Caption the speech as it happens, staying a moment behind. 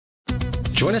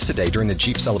Join us today during the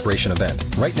Jeep Celebration event.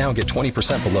 Right now, get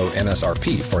 20% below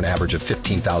MSRP for an average of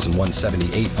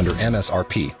 $15,178 under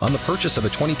MSRP on the purchase of a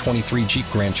 2023 Jeep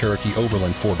Grand Cherokee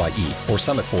Overland 4xE or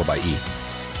Summit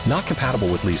 4xE. Not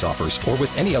compatible with lease offers or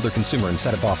with any other consumer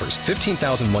incentive offers.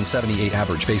 $15,178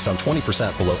 average based on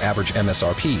 20% below average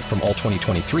MSRP from all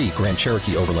 2023 Grand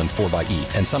Cherokee Overland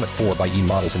 4xE and Summit 4xE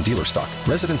models in dealer stock.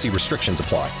 Residency restrictions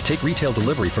apply. Take retail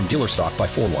delivery from dealer stock by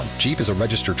 4/1. Jeep is a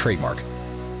registered trademark.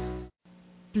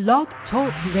 Blog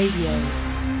Talk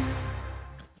Radio.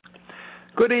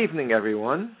 Good evening,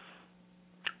 everyone,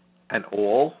 and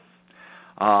all,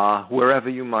 wherever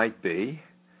you might be,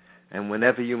 and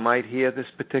whenever you might hear this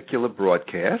particular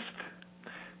broadcast.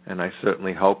 And I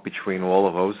certainly hope between all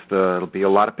of us there'll be a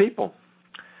lot of people.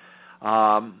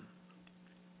 I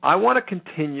want to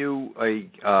continue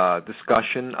a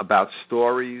discussion about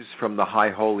stories from the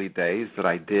High Holy Days that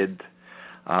I did,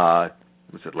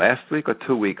 was it last week or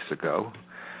 2 weeks ago?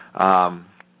 And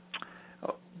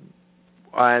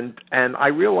I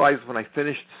realized when I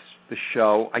finished the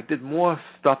show, I did more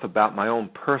stuff about my own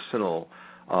personal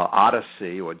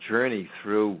odyssey or journey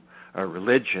through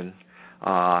religion,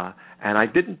 and I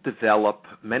didn't develop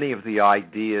many of the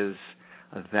ideas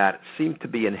that seem to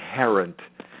be inherent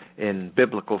in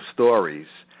biblical stories,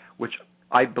 which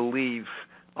I believe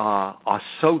are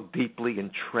so deeply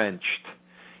entrenched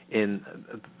in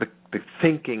the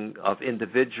thinking of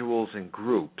individuals and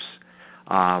groups,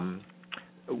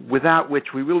 without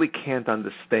which we really can't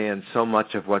understand so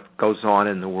much of what goes on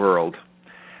in the world.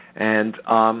 And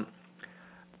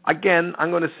again,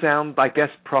 I'm going to sound, I guess,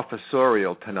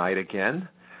 professorial tonight again.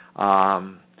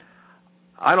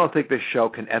 I don't think this show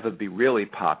can ever be really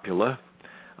popular.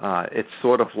 It's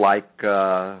sort of like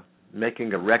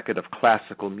making a record of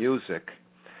classical music.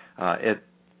 It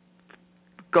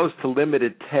goes to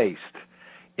limited taste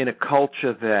in a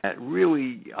culture that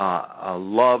really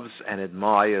loves and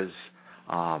admires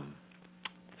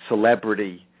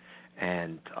celebrity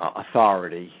and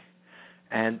authority,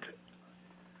 and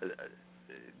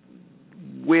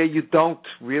where you don't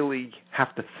really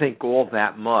have to think all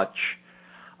that much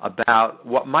about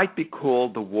what might be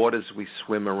called the waters we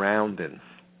swim around in.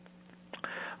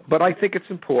 But I think it's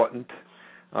important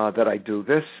that I do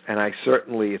this, and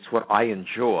it's what I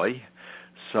enjoy.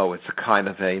 So it's a kind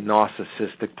of a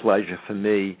narcissistic pleasure for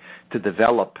me to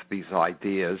develop these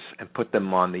ideas and put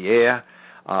them on the air.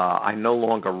 I no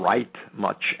longer write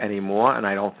much anymore, and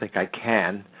I don't think I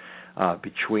can,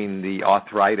 between the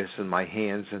arthritis in my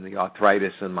hands and the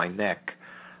arthritis in my neck.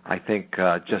 I think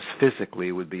just physically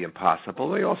it would be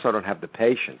impossible. I also don't have the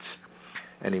patience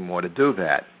anymore to do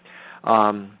that.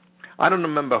 I don't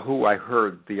remember who I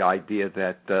heard the idea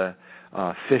that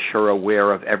fish are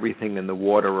aware of everything in the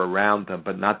water around them,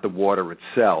 but not the water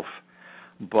itself.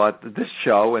 But this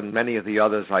show and many of the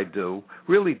others I do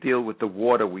really deal with the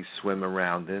water we swim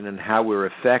around in and how we're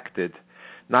affected,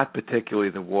 not particularly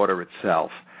the water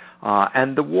itself.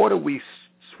 And the water we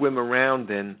swim around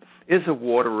in is a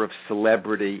water of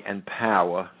celebrity and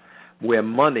power, where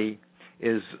money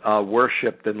is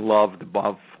worshipped and loved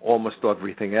above almost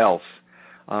everything else.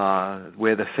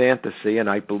 Where the fantasy, and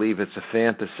I believe it's a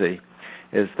fantasy,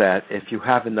 is that if you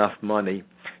have enough money,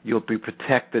 you'll be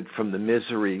protected from the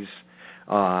miseries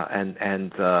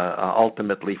and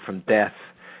ultimately from death.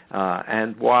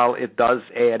 And while it does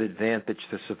add advantage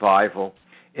to survival,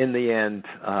 in the end,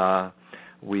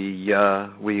 we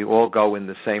all go in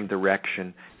the same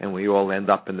direction, and we all end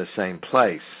up in the same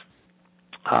place.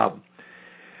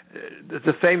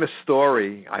 The famous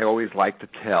story I always like to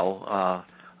tell,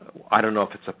 I don't know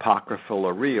if it's apocryphal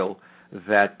or real,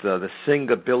 that the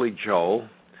singer Billy Joel,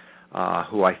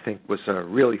 who I think was a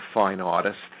really fine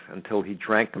artist until he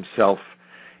drank himself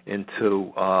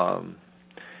into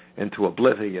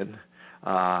oblivion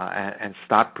and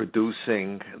stopped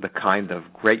producing the kind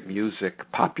of great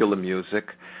music, popular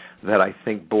music, that I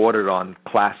think bordered on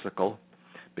classical,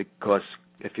 because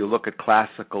if you look at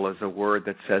classical as a word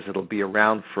that says it'll be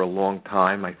around for a long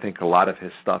time, I think a lot of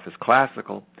his stuff is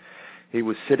classical. He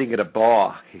was sitting at a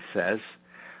bar, he says,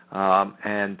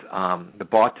 and the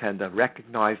bartender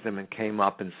recognized him and came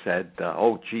up and said,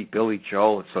 "Oh, gee, Billy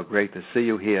Joel, it's so great to see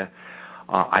you here.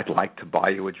 I'd like to buy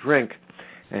you a drink."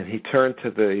 And he turned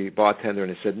to the bartender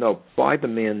and he said, "No, buy the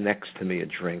man next to me a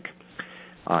drink.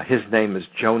 His name is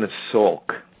Jonas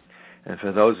Salk." And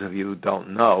for those of you who don't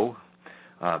know,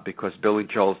 because Billy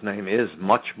Joel's name is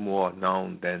much more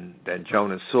known than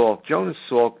Jonas Salk, Jonas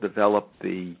Salk developed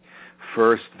the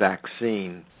first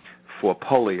vaccine for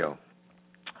polio.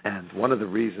 And one of the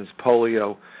reasons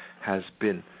polio has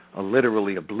been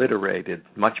literally obliterated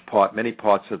many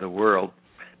parts of the world,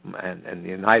 and in the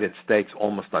United States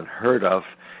almost unheard of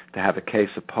to have a case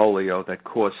of polio that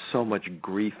caused so much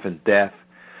grief and death,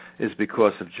 is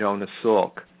because of Jonas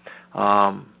Salk.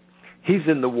 He's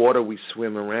in the water we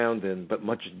swim around in, but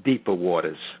much deeper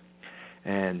waters,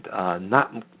 and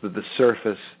not the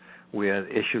surface where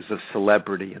issues of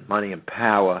celebrity and money and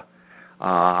power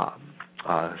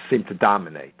seem to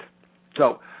dominate.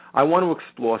 So I want to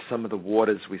explore some of the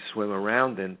waters we swim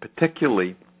around in,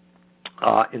 particularly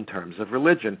in terms of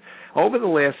religion. Over the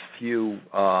last few,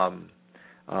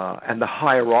 and the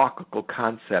hierarchical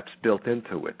concepts built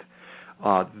into it,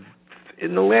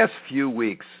 in the last few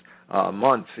weeks,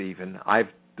 months even, I've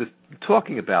been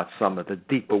talking about some of the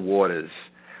deeper waters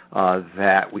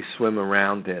that we swim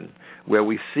around in, where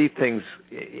we see things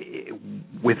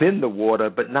within the water,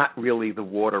 but not really the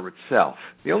water itself.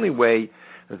 The only way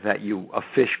that a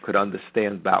fish could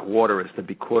understand about water is to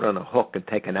be caught on a hook and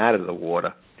taken out of the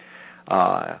water.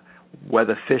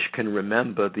 Whether fish can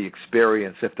remember the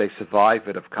experience, if they survive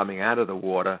it, of coming out of the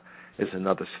water is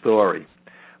another story.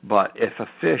 But if a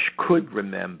fish could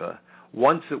remember,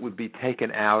 once it would be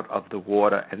taken out of the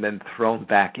water and then thrown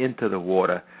back into the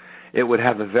water, it would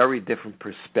have a very different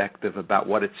perspective about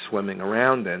what it's swimming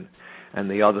around in and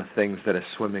the other things that are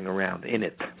swimming around in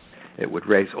it. It would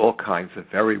raise all kinds of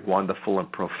very wonderful and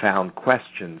profound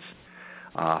questions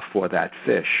for that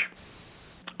fish.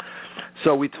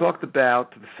 So we talked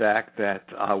about the fact that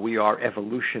we are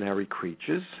evolutionary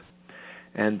creatures,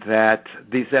 and that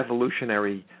these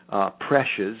evolutionary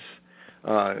pressures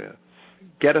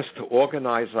get us to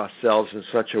organize ourselves in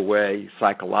such a way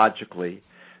psychologically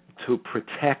to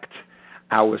protect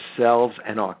ourselves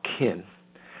and our kin,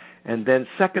 and then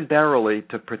secondarily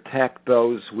to protect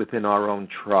those within our own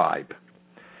tribe.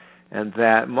 And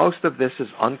that most of this is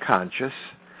unconscious,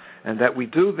 and that we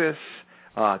do this,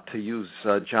 to use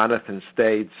Jonathan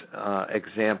Stade's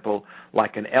example,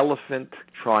 like an elephant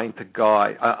trying to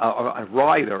guide, a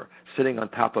rider sitting on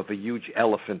top of a huge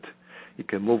elephant. You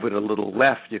can move it a little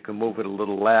left, you can move it a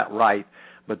little right,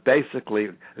 but basically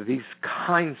these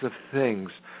kinds of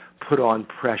things put on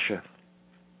pressure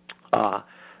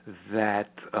that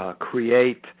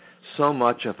create so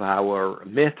much of our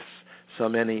myths, so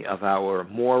many of our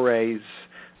mores,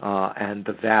 and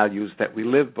the values that we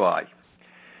live by.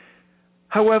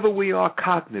 However, we are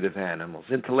cognitive animals,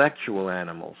 intellectual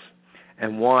animals,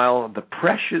 and while the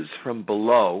pressures from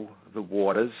below the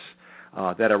waters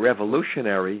that are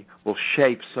evolutionary will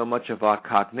shape so much of our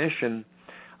cognition,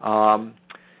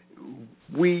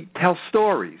 we tell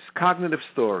stories, cognitive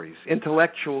stories,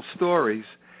 intellectual stories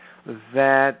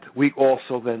that we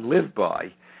also then live by,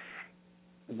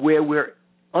 where we're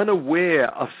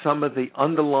unaware of some of the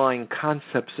underlying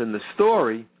concepts in the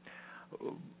story,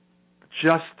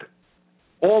 just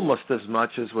almost as much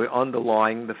as we're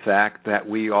underlying the fact that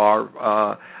we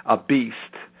are a beast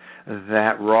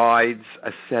that rides a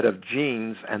set of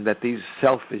genes, and that these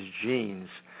selfish genes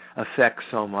affect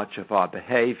so much of our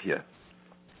behavior.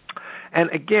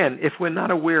 And again, if we're not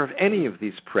aware of any of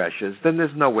these pressures, then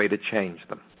there's no way to change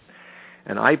them.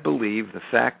 And I believe the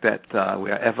fact that we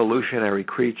are evolutionary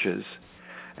creatures,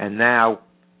 and now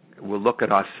we'll look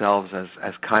at ourselves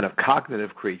as kind of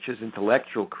cognitive creatures,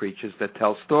 intellectual creatures that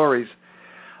tell stories,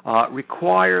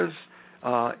 requires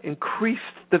increased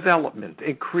development,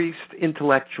 increased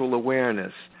intellectual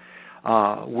awareness,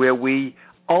 where we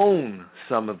own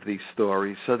some of these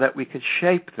stories so that we can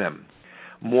shape them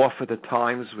more for the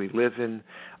times we live in,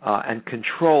 and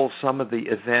control some of the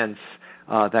events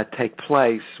that take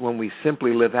place when we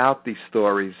simply live out these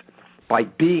stories by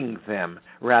being them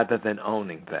rather than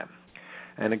owning them.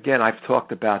 And again, I've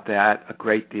talked about that a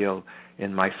great deal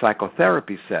in my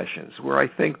psychotherapy sessions, where I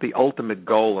think the ultimate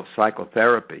goal of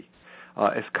psychotherapy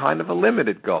is kind of a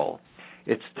limited goal.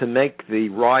 It's to make the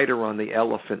rider on the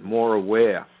elephant more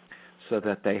aware so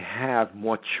that they have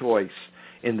more choice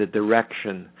in the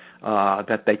direction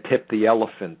that they tip the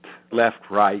elephant, left,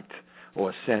 right,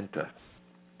 or center.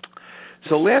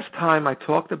 So last time I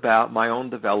talked about my own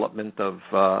development of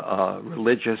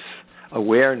religious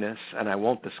awareness, and I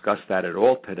won't discuss that at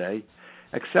all today,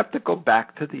 except to go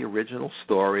back to the original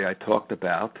story I talked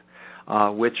about,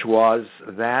 which was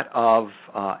that of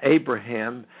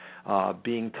Abraham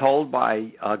being told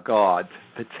by God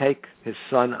to take his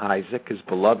son Isaac, his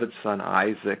beloved son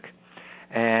Isaac,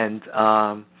 and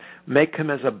make him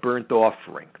as a burnt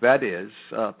offering. That is,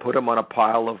 put him on a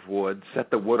pile of wood, set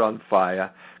the wood on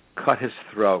fire, cut his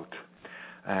throat,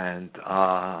 and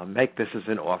make this as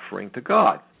an offering to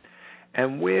God.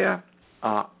 And where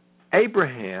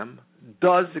Abraham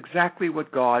does exactly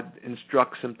what God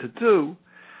instructs him to do,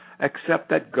 except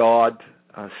that God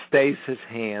stays his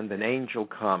hand, an angel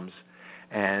comes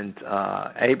and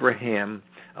Abraham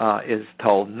is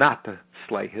told not to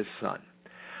slay his son.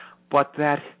 But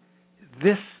that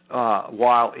this,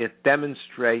 while it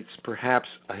demonstrates perhaps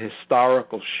a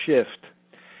historical shift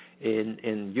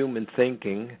in human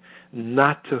thinking,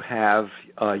 not to have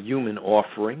human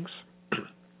offerings,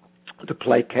 to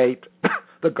placate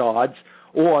the gods,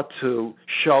 or to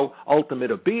show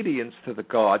ultimate obedience to the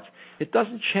gods, it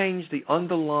doesn't change the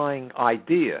underlying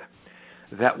idea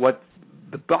that what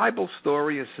the Bible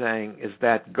story is saying is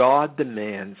that God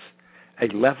demands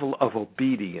a level of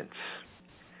obedience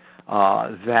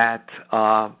that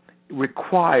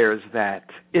requires that,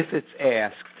 if it's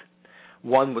asked,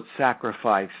 one would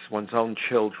sacrifice one's own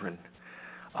children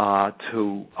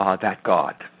to that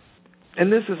God.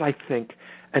 And this is, I think,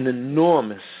 an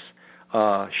enormous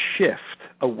shift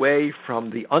away from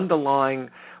the underlying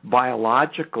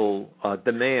biological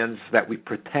demands that we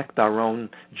protect our own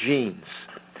genes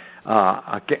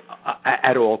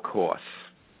at all costs.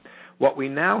 What we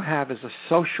now have is a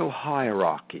social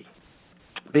hierarchy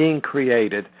being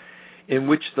created in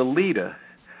which the leader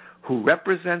who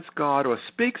represents God or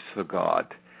speaks for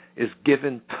God is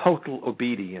given total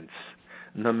obedience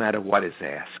no matter what is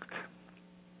asked.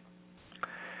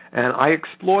 And I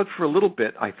explored for a little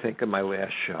bit, I think, in my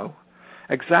last show,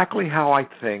 exactly how I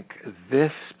think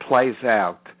this plays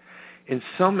out in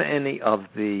so many of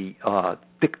the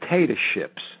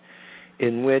dictatorships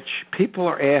in which people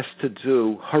are asked to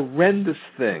do horrendous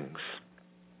things,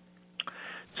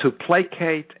 to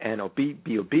placate and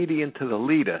be obedient to the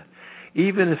leader,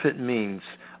 even if it means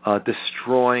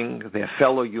destroying their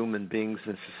fellow human beings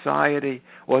in society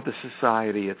or the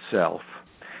society itself.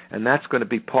 And that's going to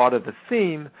be part of the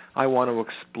theme I want to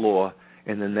explore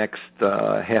in the next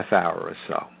half hour or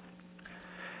so.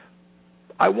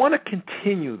 I want to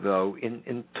continue, though,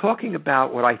 in talking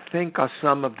about what I think are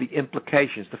some of the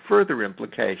implications, the further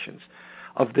implications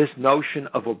of this notion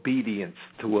of obedience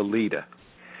to a leader.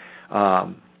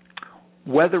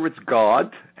 Whether it's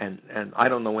God, and I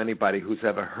don't know anybody who's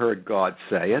ever heard God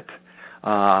say it,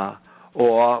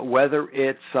 or whether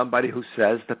it's somebody who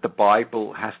says that the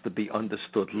Bible has to be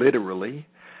understood literally,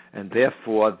 and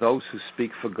therefore those who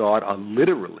speak for God are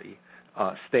literally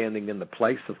standing in the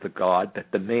place of the God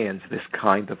that demands this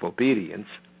kind of obedience.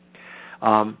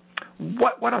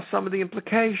 What are some of the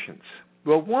implications?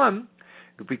 Well, one,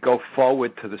 if we go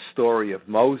forward to the story of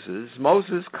Moses,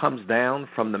 Moses comes down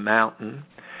from the mountain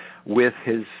with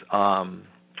his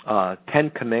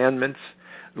 10 commandments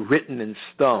written in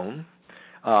stone.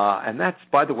 And that's,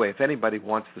 by the way, if anybody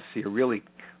wants to see a really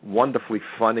wonderfully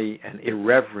funny and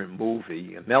irreverent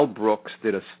movie, Mel Brooks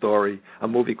did a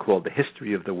movie called The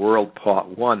History of the World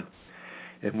Part 1,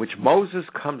 in which Moses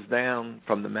comes down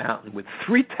from the mountain with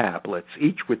 3 tablets,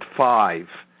 each with 5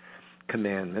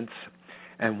 commandments.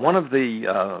 And one of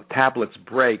the tablets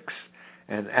breaks,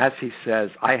 and as he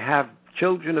says, I have,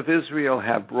 children of Israel,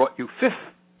 have brought you 5th.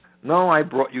 No, I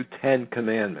brought you 10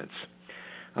 commandments.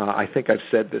 I think I've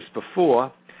said this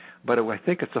before, but I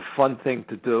think it's a fun thing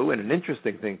to do and an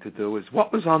interesting thing to do is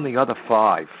what was on the other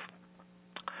 5?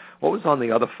 What was on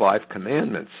the other 5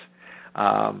 commandments?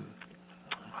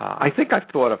 I think I've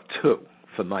thought of 2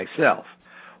 for myself.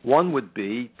 One would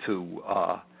be to,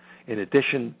 in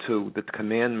addition to the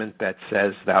commandment that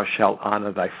says, thou shalt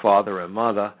honor thy father and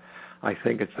mother, I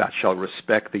think it's thou shalt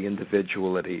respect the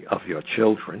individuality of your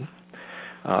children.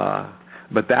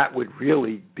 But that would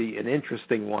really be an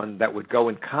interesting one that would go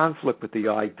in conflict with the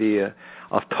idea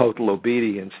of total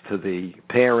obedience to the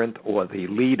parent or the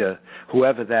leader,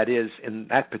 whoever that is in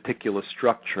that particular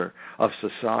structure of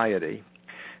society.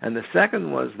 And the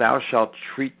second was, thou shalt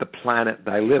treat the planet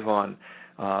that I live on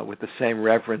with the same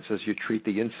reverence as you treat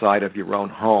the inside of your own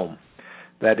home.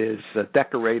 That is,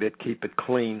 decorate it, keep it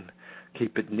clean,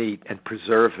 keep it neat, and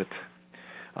preserve it.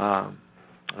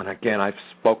 And again, I've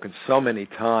spoken so many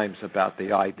times about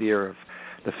the idea of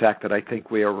the fact that I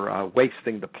think we are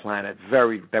wasting the planet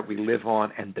that we live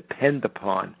on and depend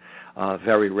upon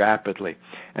very rapidly.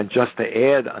 And just to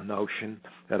add a notion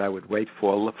that I would wait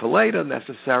for later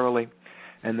necessarily,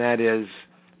 and that is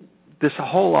this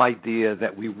whole idea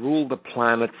that we rule the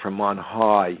planet from on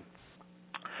high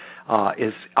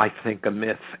is, I think, a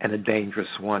myth and a dangerous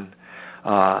one.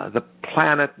 The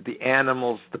planet, the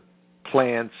animals, the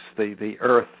plants, the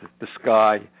earth, the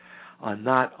sky are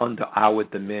not under our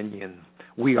dominion.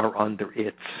 We are under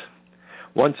its.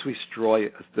 Once we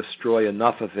destroy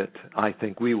enough of it, I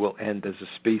think we will end as a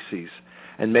species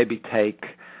and maybe take,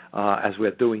 as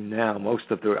we're doing now, most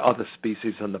of the other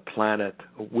species on the planet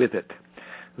with it,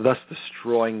 thus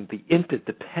destroying the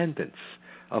interdependence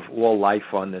of all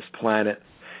life on this planet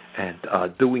and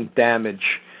doing damage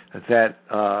that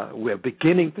we're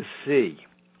beginning to see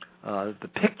the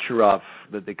picture of,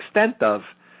 the extent of,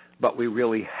 but we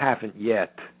really haven't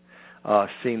yet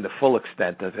seen the full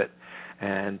extent of it.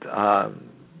 And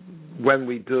when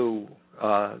we do,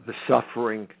 the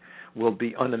suffering will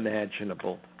be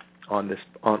unimaginable on this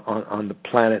on the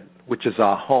planet, which is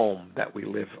our home that we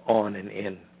live on and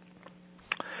in.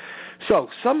 So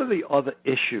some of the other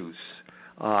issues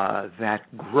that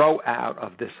grow out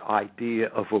of this idea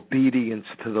of obedience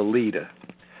to the leader,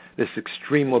 this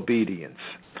extreme obedience,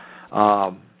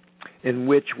 in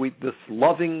which this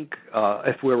loving,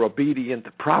 if we're obedient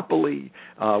properly,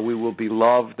 we will be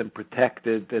loved and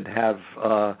protected and have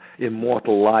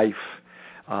immortal life.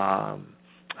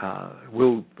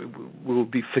 We'll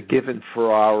be forgiven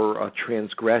for our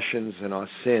transgressions and our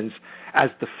sins as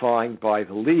defined by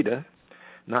the leader,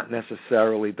 not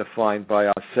necessarily defined by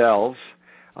ourselves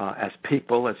as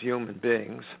people, as human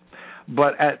beings,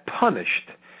 but punished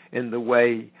in the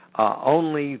way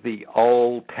only the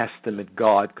Old Testament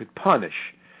God could punish,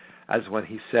 as when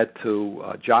he said to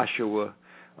Joshua,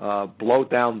 blow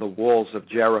down the walls of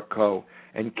Jericho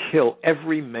and kill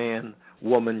every man,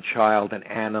 woman, child, and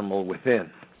animal within.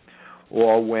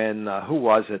 Or when, who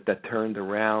was it that turned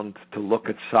around to look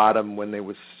at Sodom when they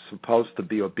were supposed to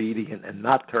be obedient and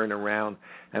not turn around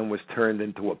and was turned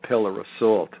into a pillar of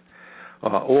salt?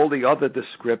 All the other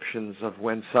descriptions of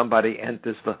when somebody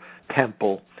enters the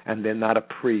temple and they're not a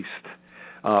priest,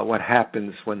 what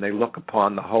happens when they look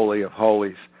upon the Holy of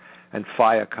Holies and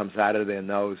fire comes out of their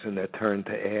nose and they're turned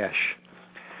to ash.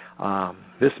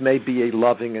 This may be a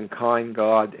loving and kind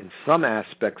God in some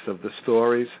aspects of the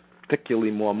stories,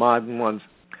 particularly more modern ones,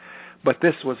 but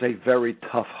this was a very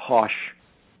tough, harsh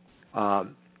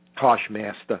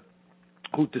master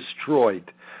who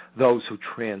destroyed those who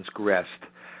transgressed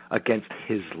against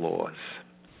his laws.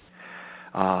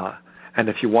 And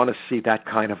if you want to see that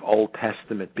kind of Old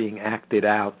Testament being acted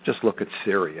out, just look at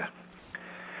Syria.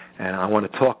 And I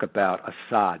want to talk about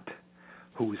Assad,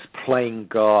 who is playing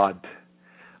God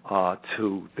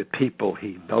to the people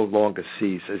he no longer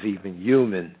sees as even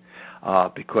human,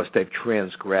 because they've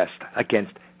transgressed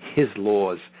against his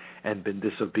laws and been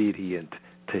disobedient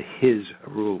to his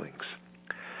rulings.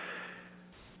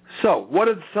 So, what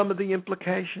are some of the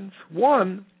implications?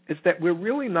 One is that we're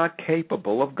really not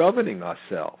capable of governing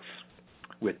ourselves.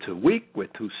 We're too weak, we're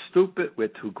too stupid, we're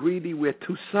too greedy, we're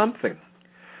too something.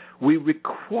 We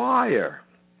require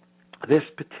this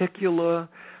particular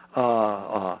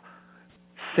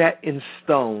set in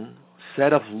stone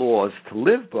set of laws to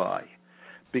live by,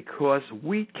 because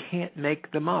we can't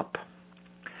make them up.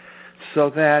 So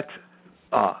that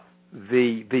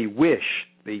the wish,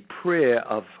 the prayer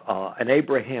of an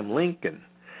Abraham Lincoln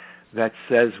that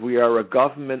says we are a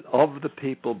government of the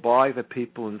people, by the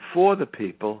people, and for the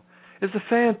people is a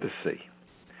fantasy.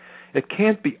 It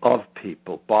can't be of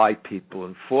people, by people,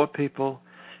 and for people.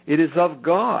 It is of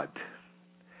God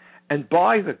and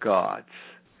by the gods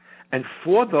and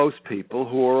for those people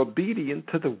who are obedient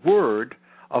to the word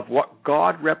of what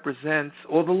God represents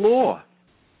or the law.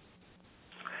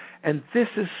 And this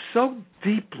is so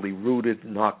deeply rooted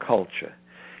in our culture.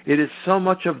 It is so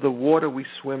much of the water we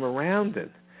swim around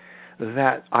in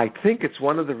that I think it's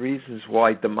one of the reasons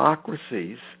why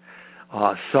democracies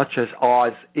such as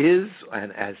ours is,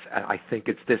 and as I think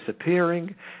it's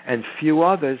disappearing, and few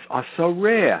others are so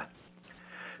rare,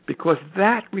 because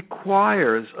that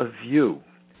requires a view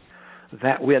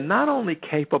that we're not only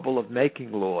capable of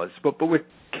making laws, but we're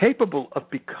capable of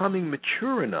becoming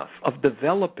mature enough, of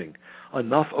developing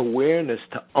enough awareness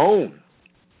to own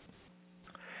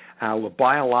our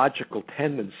biological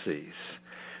tendencies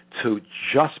to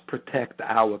just protect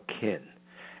our kin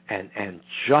and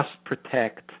just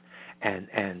protect and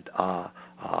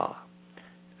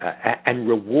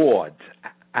reward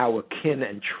our kin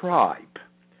and tribe,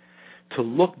 to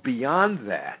look beyond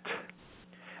that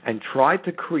and try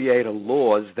to create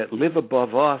laws that live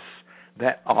above us,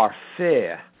 that are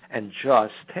fair and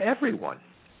just to everyone.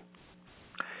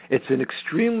 It's an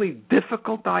extremely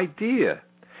difficult idea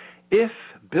if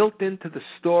built into the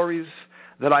stories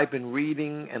that I've been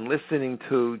reading and listening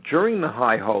to during the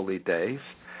High Holy Days,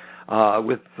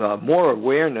 with more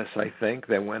awareness, I think,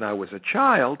 than when I was a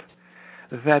child,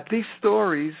 that these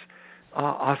stories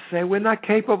are saying we're not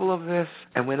capable of this,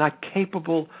 and we're not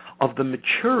capable of the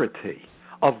maturity,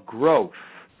 of growth,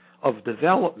 of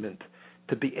development,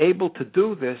 to be able to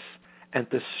do this and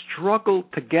to struggle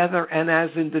together and as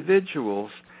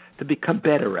individuals to become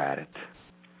better at it.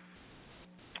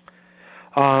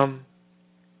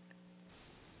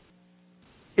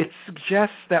 It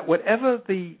suggests that whatever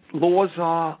the laws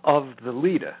are of the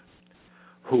leader,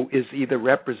 who is either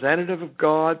representative of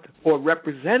God or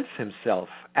represents himself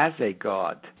as a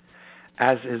God,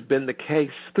 as has been the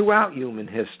case throughout human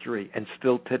history and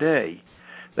still today,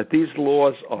 that these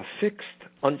laws are fixed,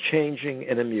 unchanging,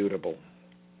 and immutable.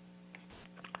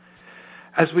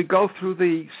 As we go through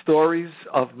the stories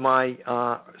of my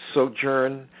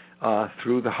sojourn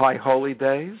through the High Holy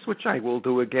Days, which I will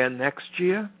do again next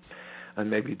year, and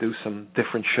maybe do some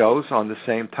different shows on the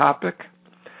same topic,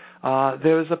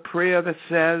 there's a prayer that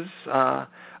says,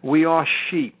 we are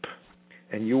sheep,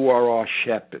 and you are our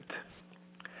shepherd.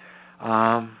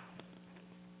 I'm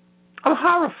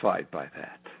horrified by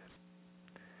that.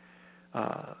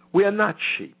 We are not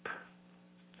sheep.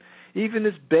 Even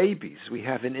as babies, we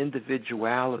have an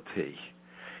individuality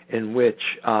in which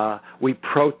we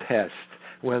protest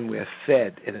when we're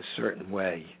fed in a certain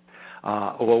way,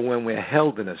 or when we're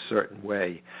held in a certain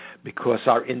way, because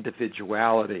our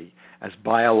individuality as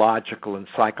biological and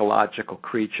psychological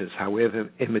creatures, however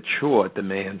immature,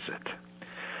 demands it.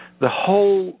 The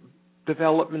whole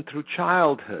development through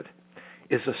childhood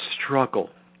is a struggle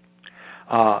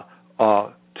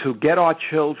to get our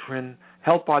children,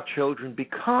 help our children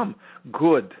become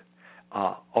good,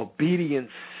 obedient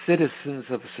citizens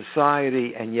of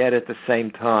society, and yet at the same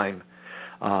time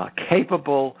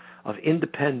capable of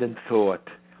independent thought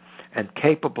and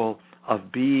capable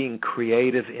of being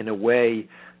creative in a way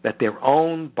that their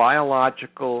own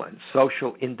biological and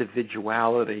social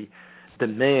individuality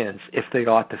demands if they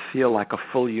are to feel like a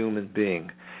full human being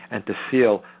and to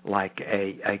feel like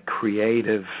a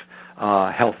creative,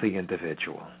 healthy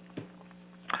individual.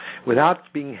 Without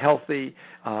being healthy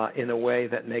in a way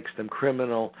that makes them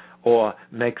criminal or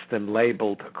makes them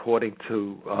labeled according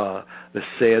to the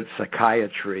sad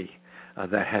psychiatry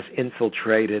that has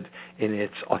infiltrated in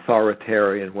its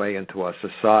authoritarian way into our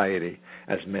society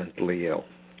as mentally ill.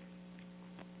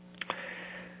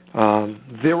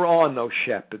 There are no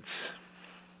shepherds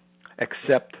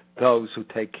except those who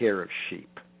take care of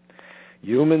sheep.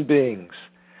 Human beings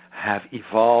have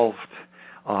evolved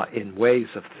in ways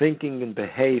of thinking and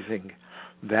behaving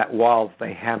that, while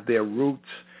they have their roots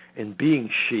in being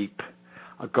sheep,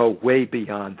 go way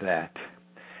beyond that.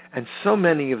 And so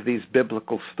many of these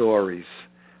biblical stories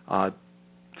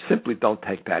simply don't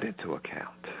take that into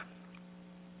account.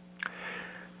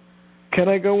 Can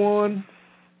I go on?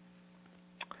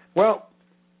 Well,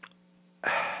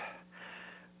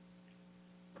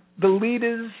 the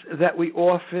leaders that we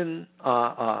often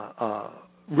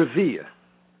revere,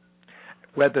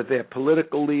 whether they're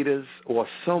political leaders or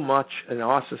so much in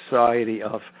our society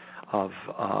of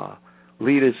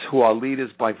leaders who are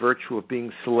leaders by virtue of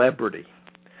being celebrity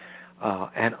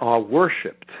and are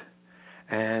worshipped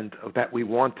and that we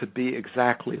want to be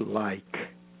exactly like,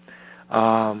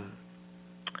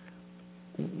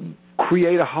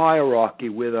 create a hierarchy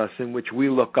with us in which we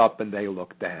look up and they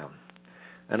look down.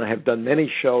 And I have done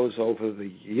many shows over the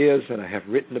years, and I have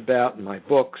written about in my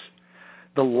books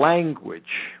the language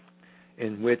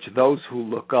in which those who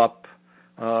look up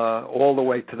all the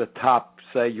way to the top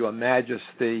say, Your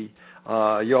Majesty,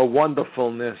 Your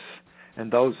Wonderfulness,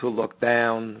 and those who look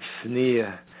down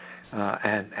sneer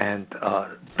and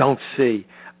don't see,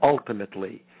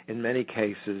 ultimately, in many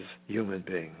cases, human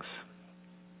beings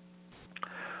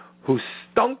who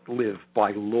don't live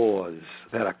by laws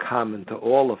that are common to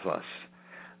all of us,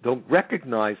 don't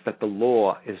recognize that the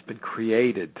law has been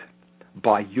created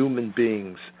by human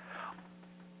beings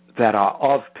that are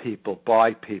of people,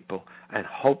 by people, and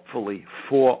hopefully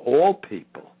for all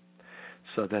people,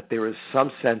 so that there is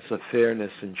some sense of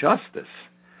fairness and justice.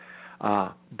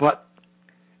 But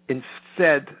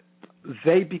instead,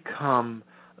 they become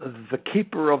the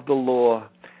keeper of the law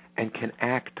and can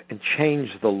act and change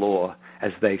the law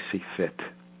as they see fit.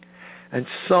 And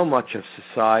so much of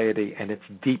society and its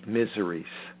deep miseries,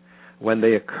 when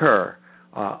they occur,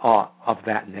 are of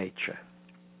that nature.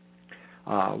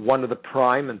 One of the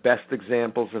prime and best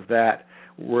examples of that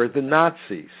were the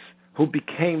Nazis, who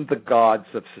became the gods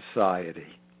of society.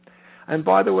 And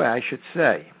by the way, I should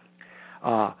say,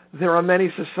 there are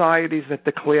many societies that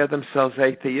declare themselves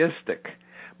atheistic,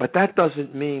 but that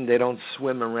doesn't mean they don't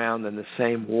swim around in the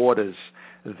same waters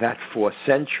that for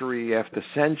century after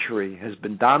century has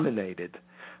been dominated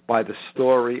by the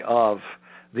story of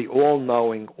the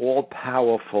all-knowing,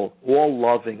 all-powerful,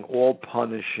 all-loving,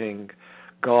 all-punishing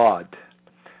God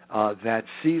that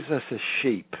sees us as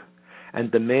sheep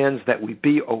and demands that we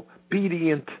be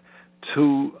obedient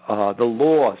to the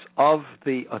laws of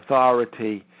the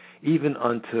authority, even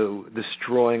unto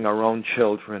destroying our own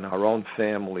children, our own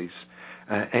families,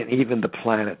 and even the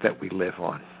planet that we live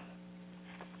on.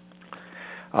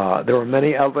 There are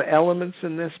many other elements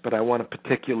in this, but I want to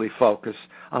particularly focus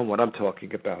on what I'm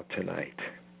talking about tonight.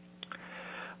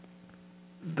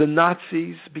 The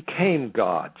Nazis became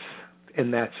gods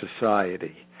in that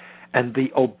society, and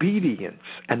the obedience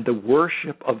and the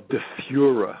worship of the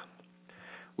Führer,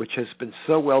 which has been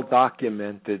so well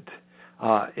documented,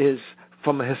 is,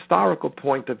 from a historical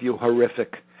point of view,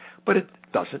 horrific, but it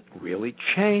doesn't really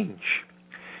change.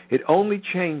 It only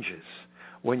changes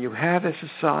when you have a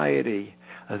society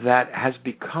that has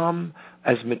become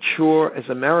as mature as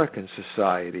American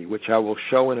society, which I will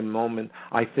show in a moment,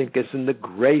 I think is in the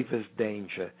gravest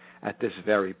danger at this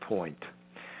very point.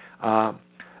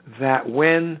 That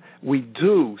when we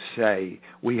do say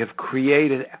we have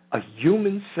created a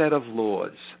human set of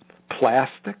laws,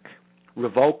 plastic,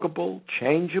 revocable,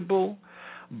 changeable,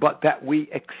 but that we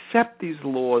accept these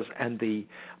laws and the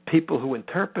people who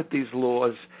interpret these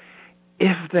laws,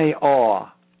 if they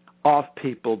are of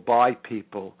people, by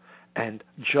people, and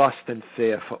just and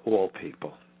fair for all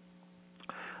people.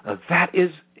 That is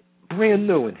brand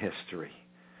new in history.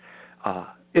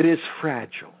 It is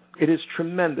fragile. It is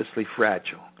tremendously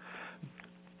fragile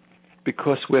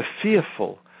because we're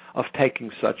fearful of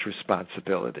taking such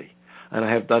responsibility. And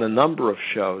I have done a number of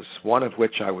shows, one of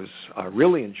which I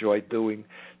really enjoyed doing,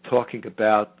 talking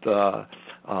about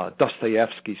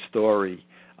Dostoevsky's story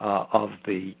of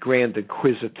the Grand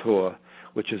Inquisitor,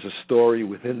 which is a story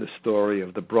within the story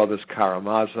of the brothers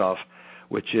Karamazov,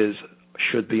 which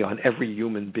should be on every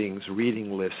human being's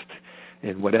reading list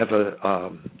in whatever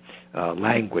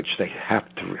language they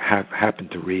happen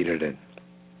to read it in.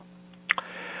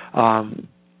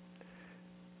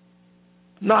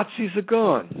 Nazis are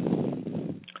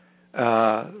gone.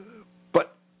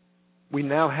 But we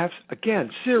now have, again,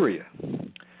 Syria,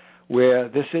 where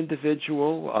this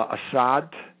individual, Assad,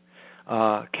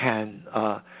 can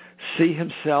see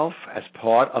himself as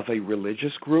part of a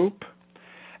religious group,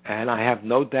 and I have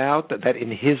no doubt that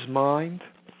in his mind,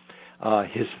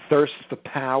 his thirst for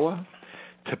power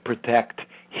to protect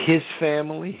his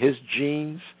family, his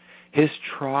genes, his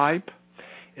tribe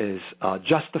is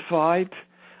justified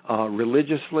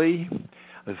religiously,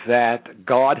 that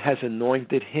God has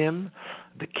anointed him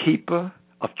the keeper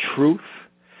of truth,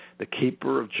 the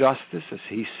keeper of justice as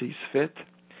he sees fit,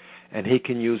 and he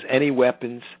can use any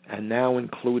weapons, and now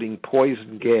including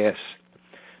poison gas,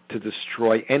 to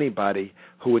destroy anybody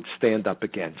who would stand up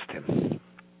against him.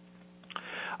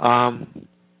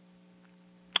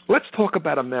 Let's talk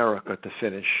about America to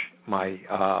finish my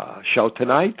show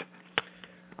tonight.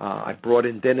 I brought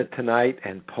in dinner tonight,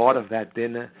 and part of that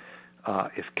dinner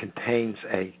contains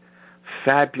a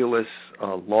fabulous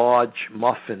large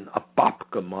muffin, a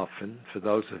babka muffin, for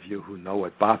those of you who know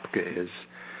what babka is.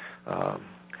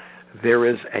 There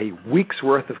is a week's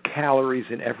worth of calories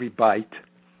in every bite,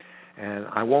 and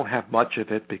I won't have much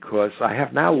of it because I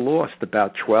have now lost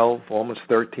about 12, almost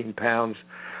 13 pounds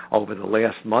over the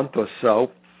last month or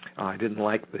so. I didn't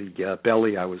like the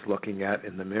belly I was looking at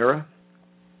in the mirror,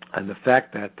 and the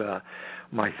fact that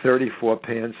my 34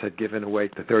 pants had given way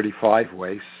to 35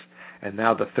 waists, and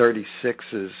now the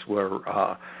 36s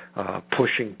were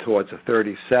pushing towards a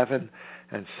 37.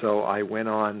 And so I went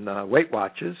on Weight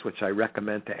Watchers, which I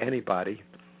recommend to anybody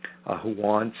who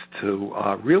wants to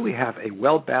really have a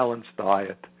well-balanced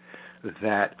diet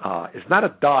that is not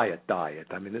a diet.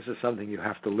 I mean, this is something you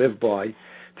have to live by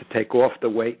to take off the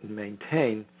weight and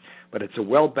maintain, but it's a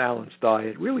well-balanced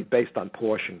diet really based on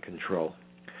portion control,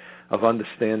 of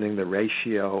understanding the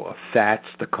ratio of fats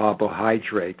to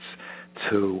carbohydrates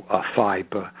to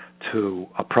fiber to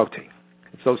protein.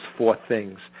 It's those four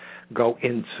things go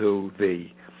into the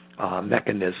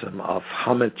mechanism of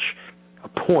how much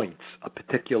points a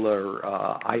particular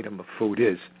item of food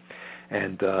is.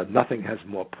 And nothing has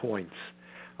more points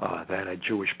than a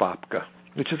Jewish babka,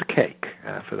 which is a cake,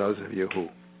 for those of you who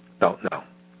don't know.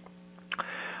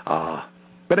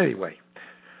 But anyway,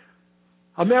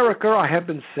 America, I have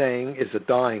been saying, is a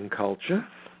dying culture.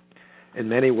 In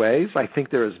many ways, I think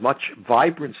there is much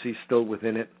vibrancy still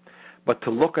within it, but to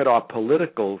look at our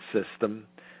political system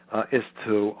is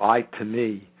to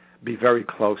me, be very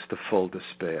close to full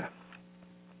despair.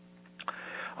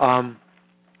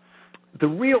 The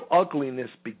real ugliness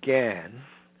began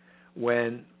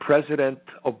when President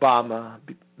Obama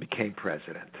became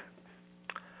president.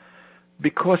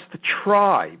 Because the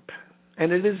tribe,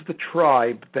 and it is the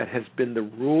tribe that has been the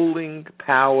ruling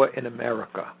power in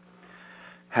America,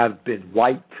 have been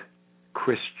white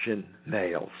Christian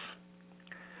males.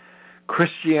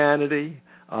 Christianity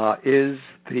is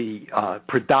the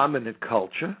predominant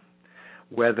culture,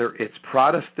 whether it's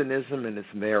Protestantism and its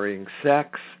marrying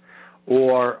sex,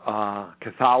 or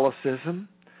Catholicism.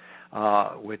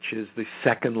 which is the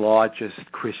second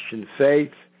largest Christian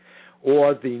faith,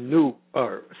 or the new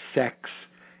sects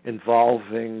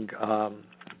involving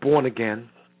born-again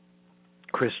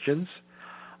Christians.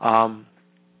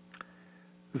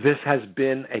 This has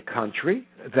been a country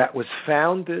that was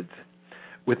founded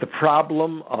with the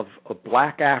problem of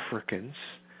black Africans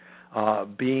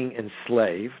being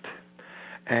enslaved,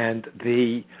 and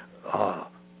the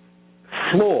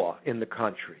flaw in the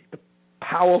country, the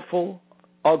powerful,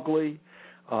 ugly,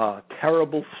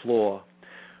 terrible flaw,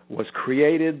 was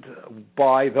created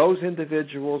by those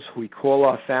individuals who we call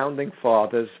our founding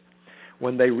fathers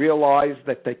when they realized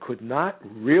that they could not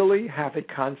really have a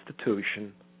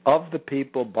constitution of the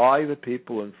people, by the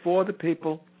people, and for the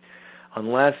people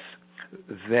unless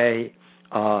they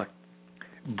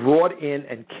brought in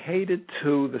and catered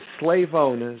to the slave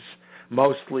owners,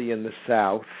 mostly in the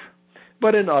South,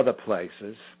 but in other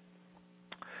places,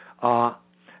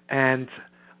 and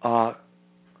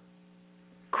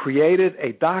created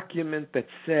a document that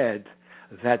said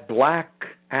that black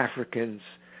Africans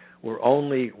were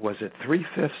only, was it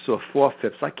 3/5 or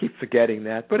 4/5? I keep forgetting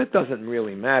that, but it doesn't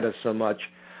really matter so much,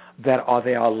 that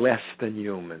they are less than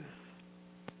human.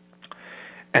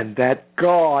 And that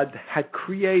God had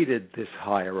created this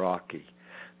hierarchy.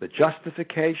 The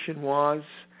justification was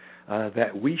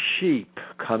that we sheep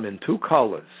come in two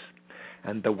colors,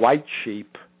 and the white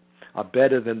sheep are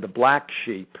better than the black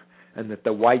sheep, and that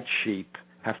the white sheep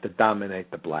have to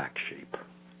dominate the black sheep.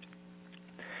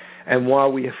 And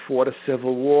while we have fought a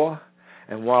civil war,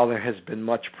 and while there has been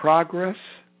much progress,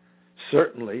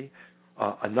 certainly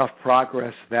enough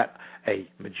progress that a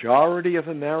majority of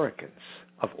Americans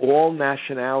of all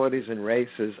nationalities and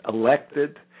races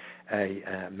elected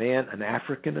a man, an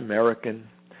African American,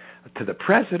 to the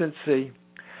presidency,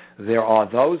 there are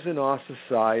those in our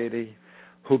society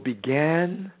who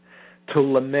began to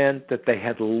lament that they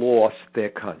had lost their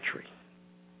country.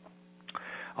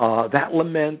 That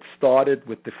lament started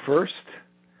with the first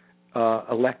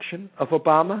election of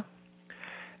Obama,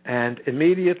 and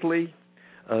immediately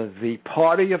the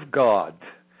Party of God,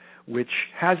 which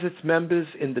has its members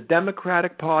in the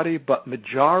Democratic Party, but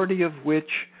majority of which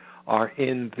are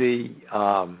in the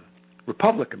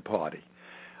Republican Party.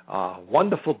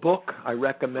 Wonderful book I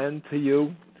recommend to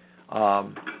you.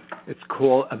 It's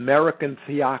called American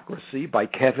Theocracy by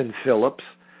Kevin Phillips,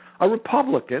 a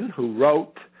Republican who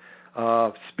wrote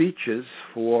speeches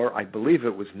for, I believe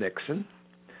it was Nixon,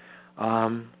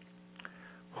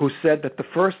 who said that the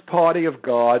first party of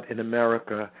God in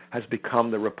America has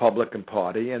become the Republican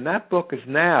Party. And that book is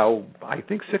now, I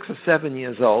think, 6 or 7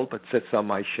 years old, but sits on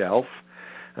my shelf,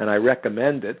 and I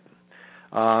recommend it.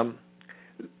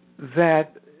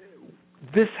 That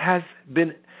this has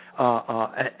been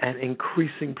an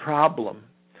increasing problem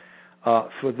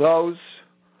for those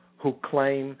who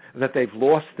claim that they've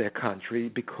lost their country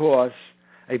because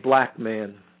a black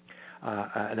man,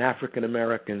 an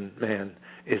African-American man,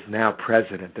 is now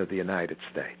president of the United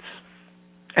States.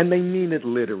 And they mean it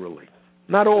literally.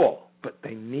 Not all, but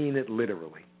they mean it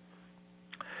literally.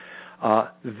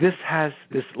 This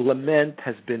lament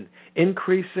has been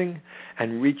increasing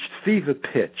and reached fever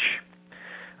pitch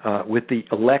with the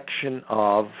election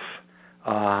of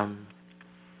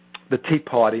the Tea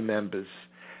Party members.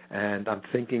 And I'm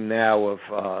thinking now of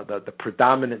the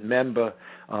predominant member,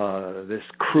 this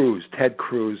Cruz, Ted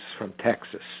Cruz from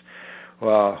Texas,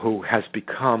 who has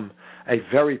become a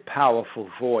very powerful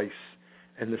voice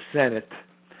in the Senate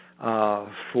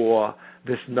for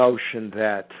this notion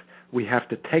that we have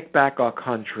to take back our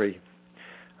country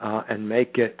and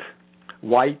make it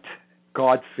white,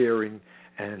 God-fearing,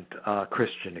 and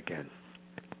Christian again.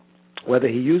 Whether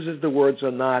he uses the words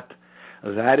or not,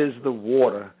 that is the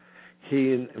water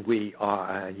he and we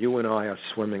are, you and I are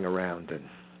swimming around in.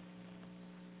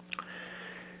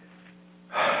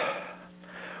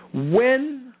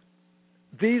 When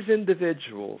these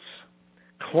individuals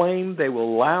claim they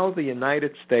will allow the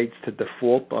United States to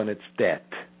default on its debt,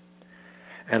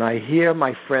 and I hear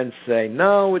my friends say,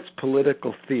 no, it's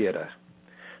political theater.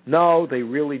 No, they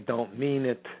really don't mean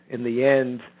it. In the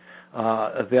end,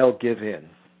 they'll give in.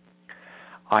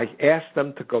 I asked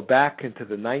them to go back into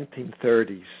the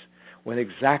 1930s when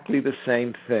exactly the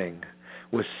same thing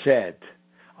was said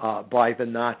by the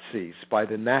Nazis, by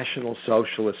the National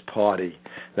Socialist Party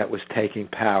that was taking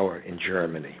power in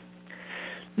Germany.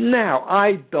 Now,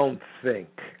 I don't think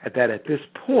that at this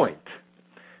point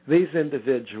these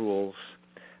individuals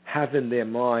have in their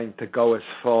mind to go as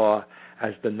far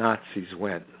as the Nazis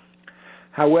went.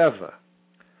 However,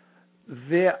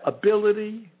 their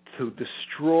ability to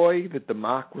destroy the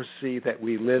democracy that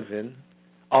we live in,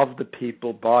 of the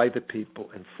people, by the people,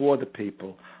 and for the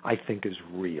people, I think is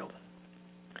real.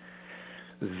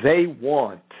 They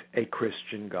want a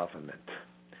Christian government.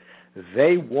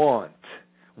 They want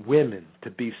women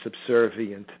to be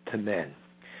subservient to men.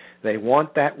 They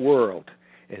want that world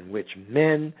in which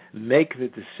men make the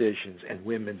decisions and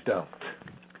women don't.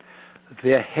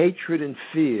 Their hatred and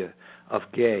fear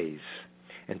of gays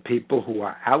and people who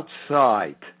are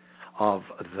outside of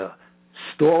the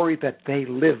story that they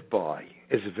live by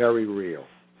is very real.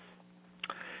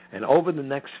 And over the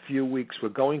next few weeks, we're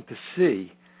going to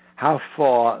see how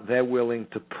far they're willing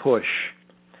to push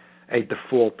a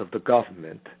default of the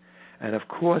government. And of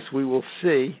course, we will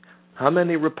see how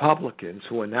many Republicans,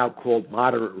 who are now called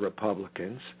moderate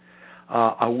Republicans,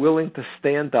 are willing to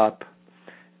stand up,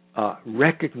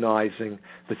 recognizing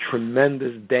the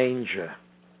tremendous danger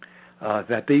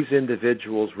that these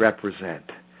individuals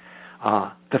represent.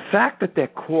 The fact that they're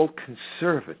called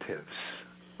conservatives.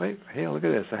 Wait, hey, look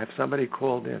at this. I have somebody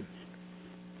called in.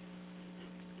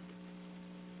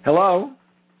 Hello?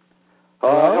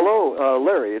 Hello,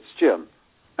 Larry. It's Jim.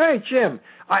 Hey, Jim.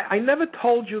 I never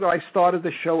told you that I started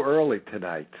the show early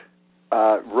tonight.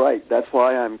 Right. That's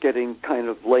why I'm getting kind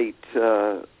of late.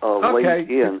 Late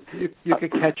in. You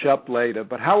could catch up later.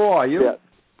 But how are you? Yeah.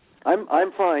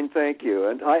 I'm fine, thank you.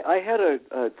 And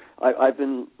I've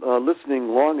been listening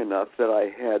long enough that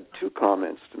I had two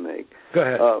comments to make. Go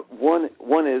ahead.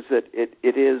 One is that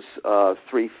it is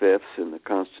 3/5 in the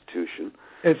Constitution.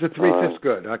 Is it 3/5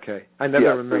 good? Okay. I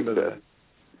never remember that.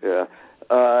 Yeah.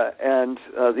 And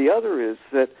the other is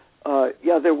that,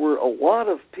 there were a lot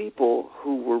of people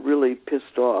who were really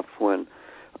pissed off when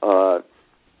Obama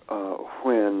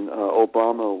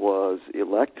was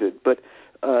elected. But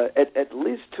at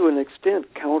least to an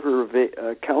extent,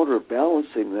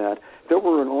 counterbalancing that, there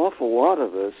were an awful lot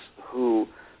of us who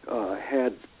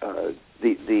had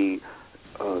the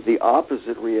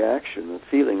opposite reaction, the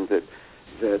feeling that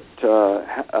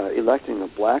electing a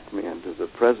black man to the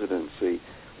presidency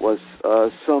was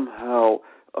somehow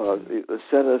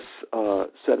set us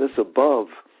above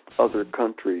other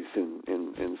countries in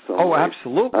some way. Oh,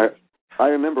 absolutely. I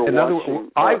remember watching.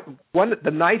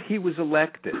 The night he was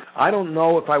elected, I don't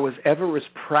know if I was ever as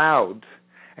proud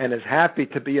and as happy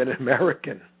to be an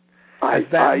American as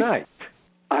that night.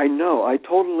 I know. I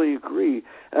totally agree.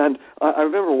 And I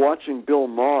remember watching Bill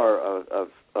Maher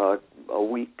a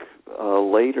week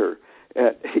later.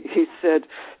 He said,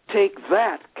 "Take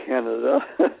that, Canada."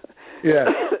 Yeah.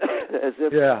 As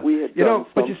if we had done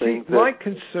but you see, my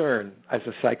concern as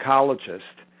a psychologist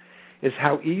is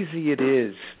how easy it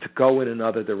is to go in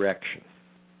another direction.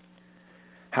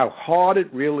 How hard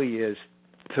it really is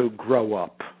to grow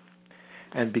up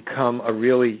and become a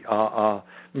really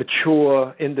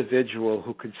mature individual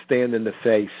who can stand in the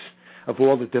face of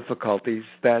all the difficulties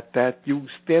that you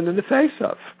stand in the face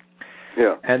of.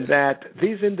 Yeah. And that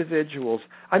these individuals,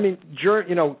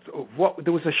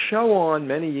 there was a show on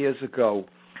many years ago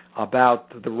about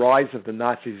the rise of the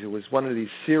Nazis. It was one of these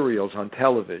serials on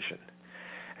television.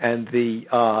 And the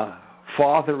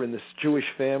father in this Jewish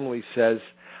family says,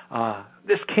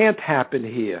 this can't happen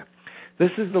here.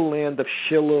 This is the land of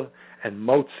Schiller and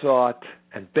Mozart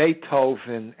and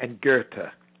Beethoven and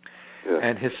Goethe. Yeah.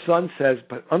 And his son says,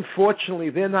 but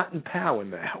unfortunately, they're not in power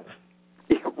now.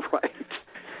 Yeah, right.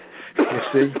 You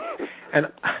see? And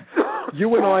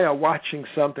you and I are watching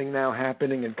something now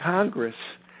happening in Congress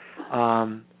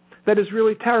that is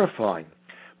really terrifying.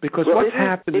 Because what's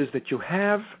happened is that you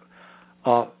have,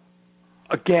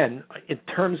 again, in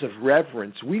terms of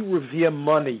reverence, we revere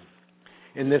money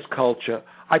in this culture,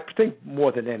 I think,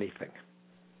 more than anything.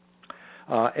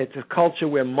 It's a culture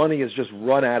where money is just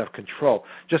run out of control.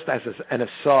 Just as an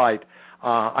aside,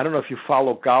 I don't know if you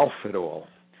follow golf at all,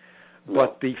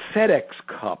 but the FedEx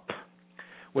Cup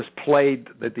was played,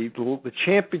 the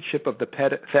championship of the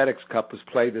FedEx Cup was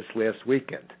played this last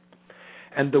weekend.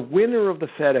 And the winner of the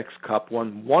FedEx Cup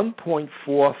won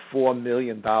 $1.44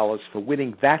 million for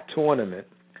winning that tournament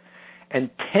and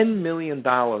 $10 million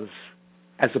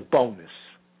as a bonus.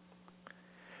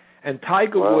 And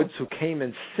Tiger Woods, who came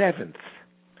in seventh,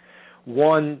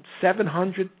 won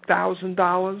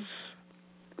 $700,000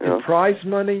 in prize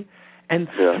money and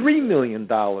 $3 million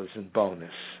in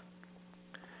bonus.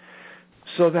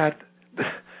 So that,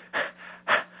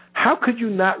 how could you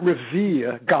not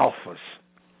revere golfers?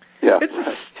 Yeah.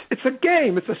 It's a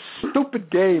game. It's a stupid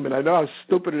game, and I know how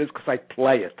stupid it is because I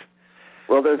play it.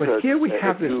 Well, here we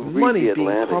have this money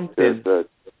being pumped in.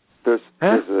 There's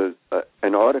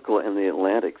an article in the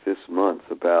Atlantic this month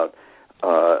about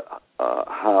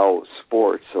how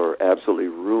sports are absolutely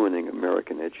ruining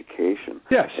American education.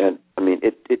 Yes. And I mean,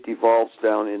 it devolves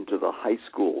down into the high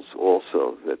schools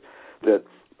also. That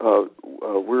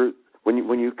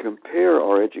when you compare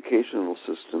our educational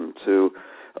system to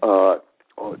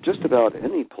just about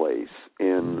any place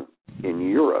in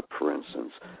Europe, for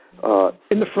instance,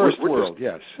 in the first world,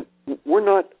 yes, we're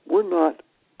not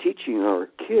teaching our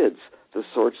kids the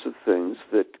sorts of things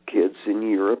that kids in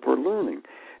Europe are learning.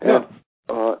 And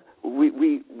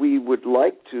we would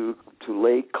like to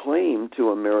lay claim to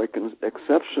American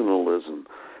exceptionalism,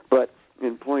 but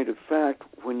in point of fact,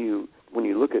 when you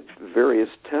look at various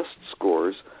test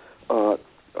scores,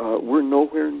 we're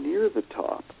nowhere near the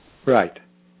top. Right.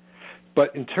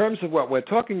 But in terms of what we're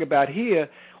talking about here,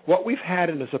 what we've had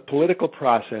as a political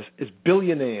process is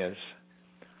billionaires,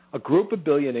 a group of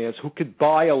billionaires who could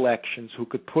buy elections, who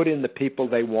could put in the people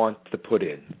they want to put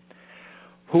in,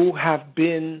 who have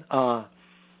been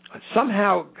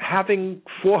somehow having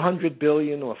 $400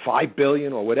 billion or $5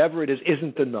 billion or whatever it is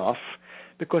isn't enough,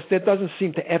 because there doesn't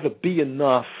seem to ever be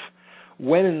enough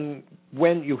when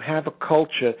you have a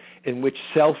culture in which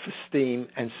self-esteem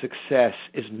and success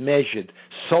is measured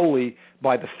solely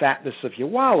by the fatness of your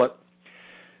wallet,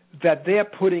 that they're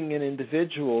putting in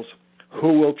individuals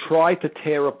who will try to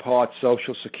tear apart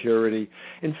Social Security.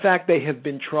 In fact, they have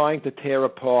been trying to tear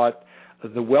apart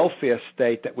the welfare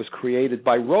state that was created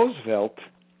by Roosevelt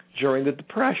during the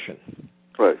Depression.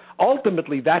 Right.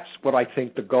 Ultimately, that's what I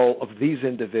think the goal of these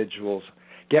individuals.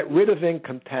 Get rid of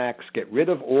income tax, get rid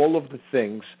of all of the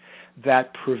things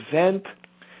that prevent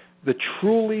the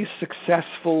truly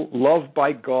successful, loved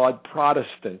by God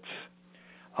Protestants.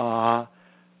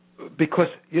 Because,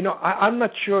 I'm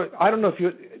not sure, I don't know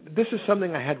if this is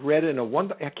something I had read in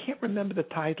I can't remember the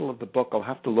title of the book, I'll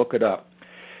have to look it up,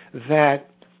 that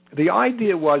the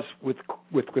idea was with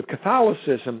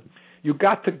Catholicism, you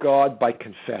got to God by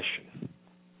confession.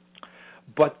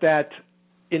 But that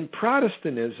in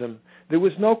Protestantism, there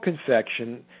was no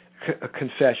confession,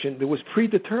 there was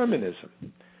predeterminism.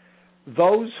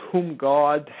 Those whom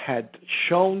God had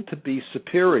shown to be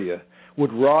superior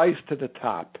would rise to the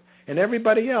top, and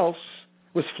everybody else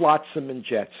was flotsam and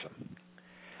jetsam.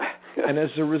 And as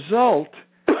a result,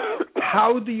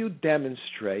 how do you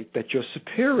demonstrate that you're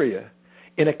superior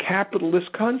in a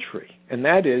capitalist country? And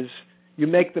that is, you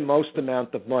make the most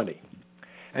amount of money.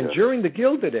 And during the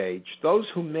Gilded Age, those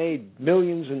who made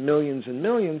millions and millions and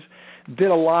millions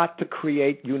did a lot to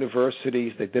create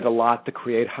universities. They did a lot to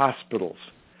create hospitals.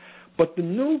 But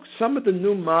some of the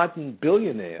new modern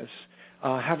billionaires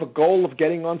have a goal of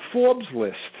getting on Forbes'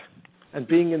 list and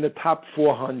being in the top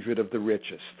 400 of the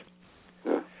richest.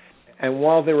 And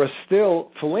while there are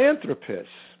still philanthropists,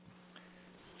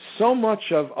 so much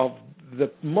of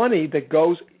the money that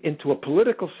goes into a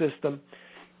political system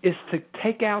is to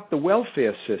take out the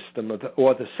welfare system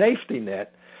or the safety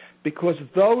net, because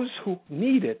those who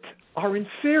need it are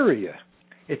inferior.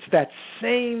 It's that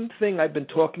same thing I've been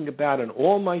talking about in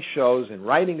all my shows and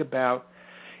writing about,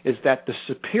 is that the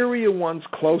superior ones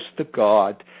close to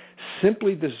God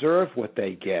simply deserve what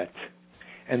they get,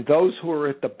 and those who are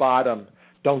at the bottom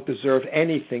don't deserve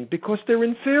anything because they're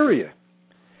inferior.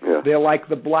 Yeah. They're like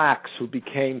the blacks who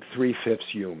became 3/5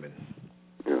 human.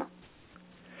 Yeah.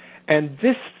 And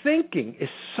this thinking is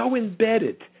so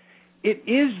embedded. It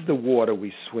is the water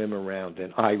we swim around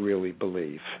in, I really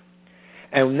believe.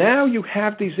 And now you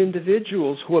have these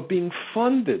individuals who are being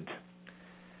funded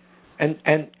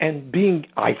and being,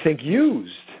 I think,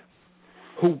 used,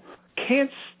 who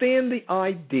can't stand the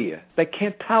idea, they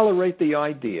can't tolerate the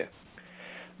idea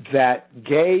that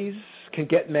gays can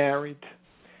get married,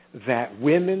 that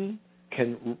women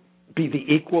can be the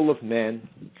equal of men,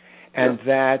 and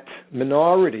that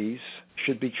minorities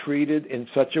should be treated in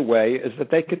such a way as that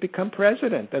they could become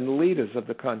president and the leaders of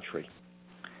the country.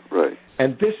 Right.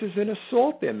 And this is an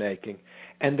assault they're making.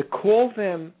 And to call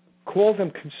them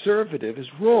conservative is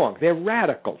wrong. They're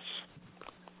radicals.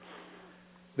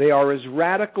 They are as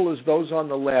radical as those on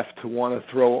the left who want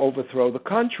to overthrow the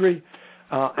country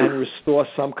and restore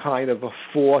some kind of a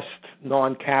forced,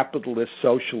 non-capitalist,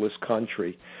 socialist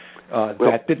country.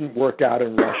 That didn't work out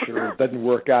in Russia, it doesn't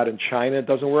work out in China, it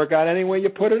doesn't work out anywhere you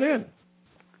put it in.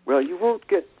 Well, you won't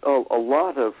get a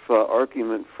lot of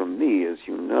argument from me, as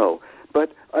you know, but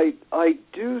I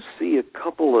do see a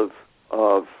couple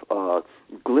of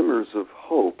glimmers of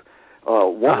hope.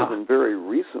 One of them very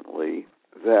recently,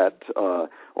 that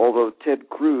although Ted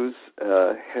Cruz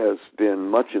has been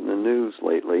much in the news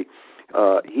lately,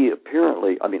 he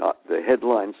apparently, the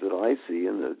headlines that I see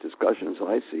and the discussions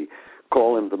I see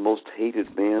call him the most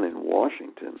hated man in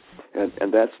Washington.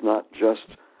 And that's not just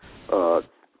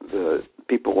the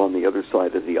people on the other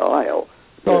side of the aisle.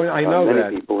 Oh, I know many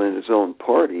that. people in his own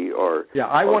party are. Yeah,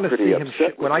 I want to see him.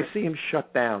 When I him. see him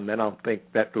shut down, then I'll think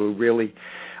that will really.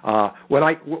 For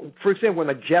example, when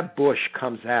a Jeb Bush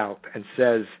comes out and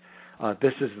says,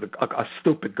 "This is a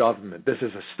stupid government. This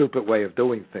is a stupid way of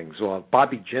doing things," or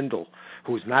Bobby Jindal,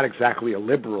 who's not exactly a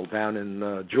liberal down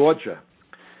in Georgia,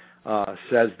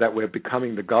 says that we're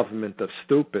becoming the government of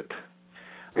stupid.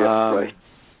 Right.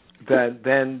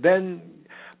 Then.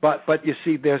 But you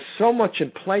see, there's so much in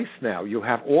place now. You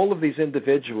have all of these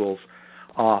individuals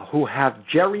who have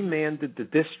gerrymandered the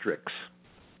districts,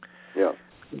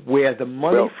 where the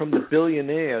money from the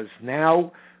billionaires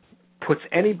now puts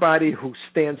anybody who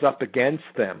stands up against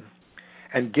them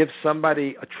and gives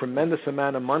somebody a tremendous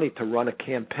amount of money to run a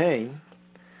campaign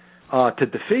to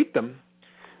defeat them,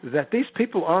 that these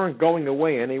people aren't going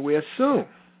away anywhere soon.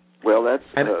 Well,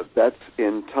 that's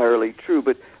entirely true.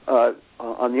 But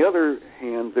on the other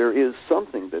hand, there is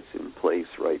something that's in place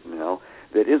right now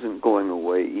that isn't going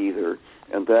away either,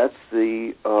 and that's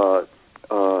the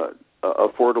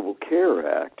Affordable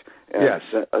Care Act. And yes.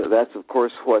 That's, of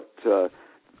course, what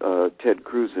Ted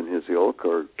Cruz and his ilk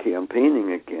are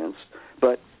campaigning against.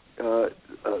 But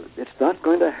it's not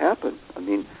going to happen. I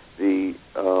mean, the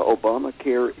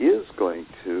Obamacare is going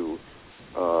to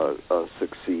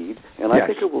succeed, and I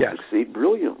think it will succeed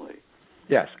brilliantly.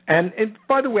 Yes, and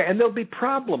by the way, and there'll be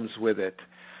problems with it,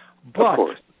 but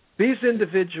these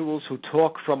individuals who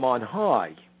talk from on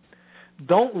high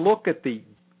don't look at the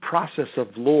process of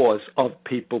laws of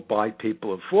people, by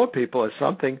people, and for people as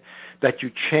something that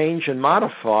you change and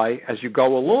modify as you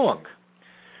go along,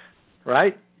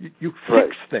 right? You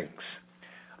fix things.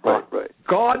 Right.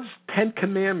 God's 10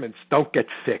 Commandments don't get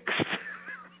fixed.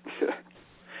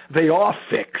 They are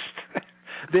fixed.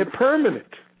 They're permanent.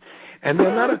 And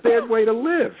they're not a bad way to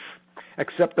live,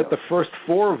 except that the first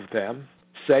 4 of them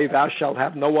say, "Thou shalt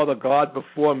have no other God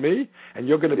before me," and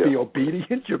you're going to be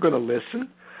obedient, you're going to listen,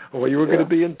 or you're going to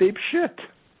be in deep shit.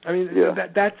 I mean,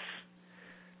 that's,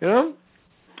 you know?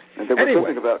 And there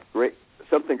was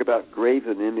something about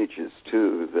graven images,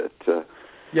 too, that...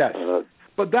 yes,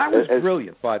 but that was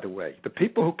brilliant, by the way. The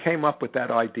people who came up with that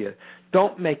idea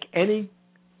don't make any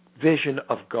vision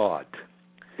of God.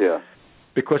 Yeah.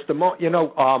 Because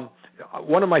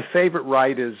one of my favorite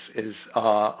writers is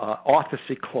Arthur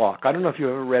C. Clarke. I don't know if you've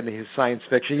ever read any of his science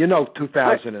fiction.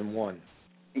 2001.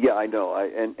 Yeah, I know. I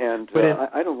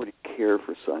don't really care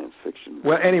for science fiction.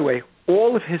 Well, anyway,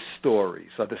 all of his stories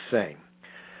are the same.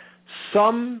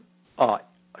 Some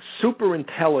super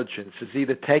intelligence is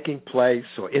either taking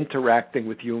place or interacting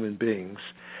with human beings.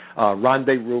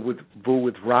 Rendezvous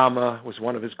with Rama was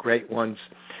one of his great ones.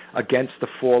 Against the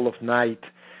Fall of Night.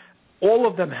 All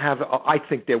of them have, I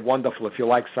think they're wonderful if you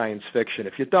like science fiction.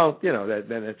 If you don't,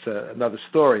 then it's another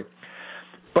story.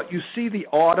 But you see the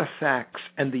artifacts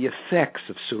and the effects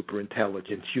of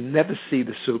superintelligence. You never see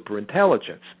the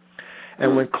superintelligence.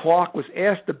 And when Clarke was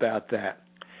asked about that,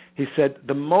 he said,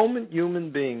 the moment human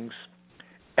beings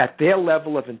at their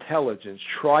level of intelligence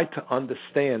try to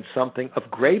understand something of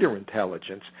greater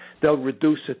intelligence, they'll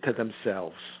reduce it to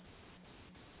themselves.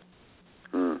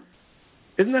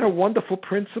 Isn't that a wonderful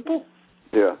principle?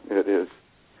 Yeah, it is.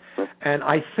 And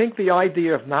I think the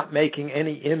idea of not making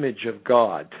any image of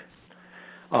God,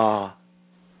 or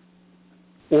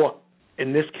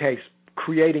in this case,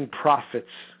 creating prophets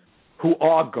who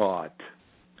are God.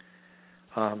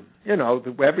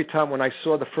 Every time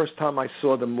the first time I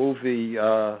saw the movie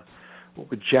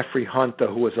with Jeffrey Hunter,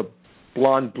 who was a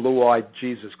blonde, blue-eyed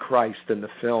Jesus Christ in the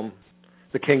film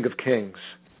The King of Kings,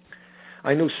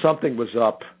 I knew something was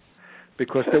up,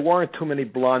 because there weren't too many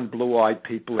blonde, blue-eyed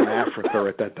people in Africa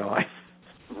at that time.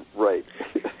 Right.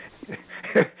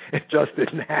 It just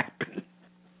didn't happen.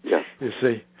 Yeah. You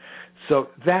see? So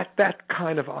that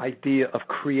kind of idea of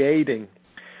creating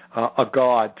a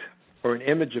God or an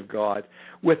image of God,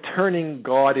 we're turning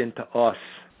God into us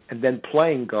and then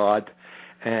playing God,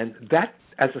 and that,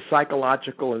 as a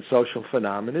psychological and social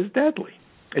phenomenon, is deadly.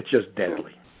 It's just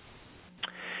deadly.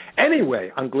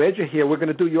 Anyway, I'm glad you're here. We're going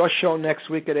to do your show next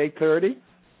week at 8:30.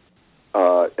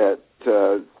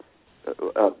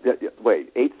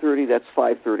 8:30. That's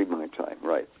 5:30 my time,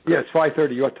 right? Yeah, it's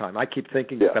 5:30 your time. I keep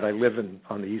thinking that I live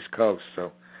on the East Coast,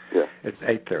 so it's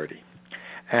 8:30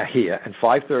 here and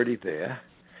 5:30 there.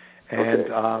 And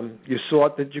you saw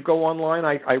it? Did you go online?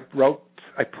 I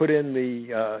put in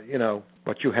the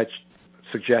what you had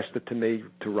suggested to me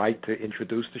to write to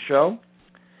introduce the show.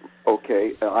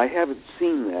 Okay, I haven't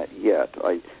seen that yet.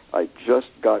 I just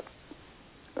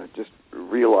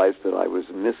realized that I was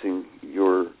missing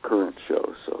your current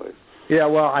show. So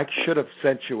I should have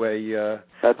sent you I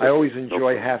always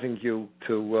enjoy having you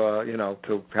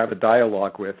to have a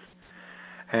dialogue with,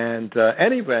 And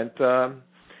any event,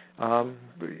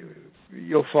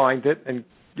 you'll find it, and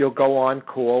you'll go on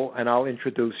call, and I'll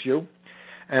introduce you,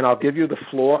 and I'll give you the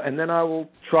floor, and then I will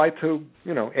try to,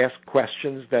 ask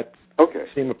questions that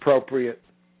seem appropriate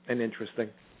and interesting.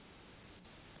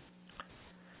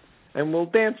 And we'll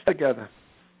dance together.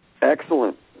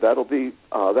 Excellent. That'll be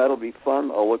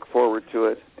fun. I'll look forward to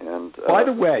it. And by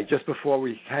the way, just before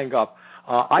we hang up,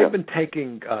 I've been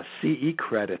taking CE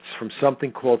credits from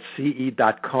something called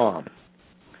CE.com,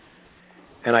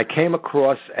 and I came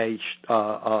across a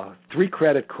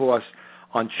 3-credit course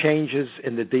on changes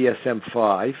in the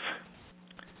DSM-5,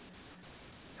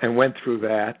 and went through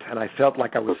that, and I felt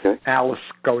like I was Alice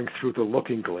going through the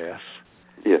looking glass.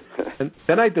 Yeah. And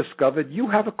then I discovered you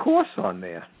have a course on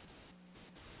there.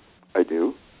 I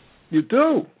do? You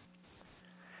do.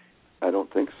 I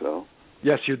don't think so.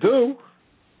 Yes, you do.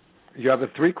 You have a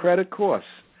 3-credit course.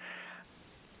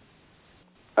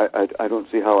 I don't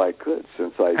see how I could,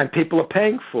 since I... And people are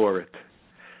paying for it.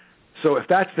 So if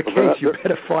that's the case, you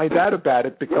better find out about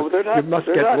it, because you must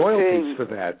get royalties for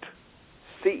that.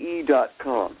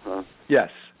 CE.com, huh? Yes.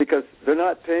 Because they're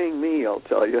not paying me, I'll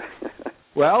tell you.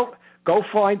 Well, go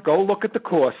look at the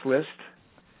course list,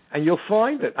 and you'll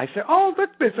find it. I say, oh, look,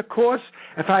 there's a course.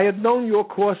 If I had known your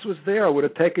course was there, I would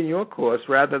have taken your course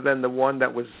rather than the one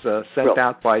that was sent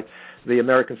out by the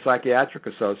American Psychiatric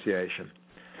Association.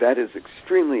 That is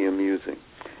extremely amusing.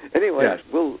 Anyway,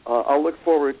 I'll look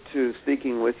forward to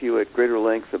speaking with you at greater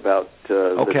length about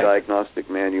the diagnostic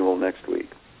manual next week.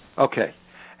 Okay.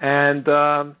 And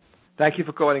thank you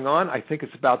for going on. I think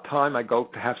it's about time I go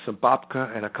to have some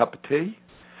babka and a cup of tea.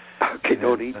 Okay,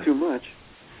 don't eat too much.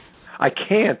 I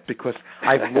can't, because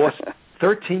I've lost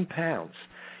 13 pounds.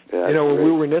 Yeah, when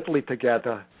we were in Italy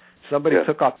together, somebody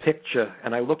took our picture,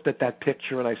 and I looked at that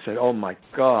picture, and I said, oh, my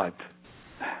God.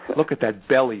 Look at that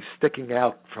belly sticking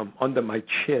out from under my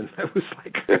chin. It was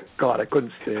like, God, I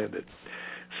couldn't stand it.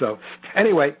 So,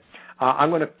 anyway,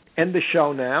 I'm going to end the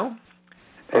show now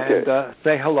and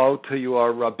say hello to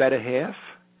your better half.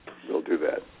 We'll do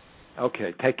that.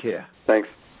 Okay, take care. Thanks,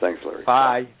 Larry.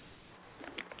 Bye.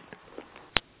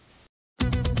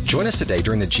 Join us today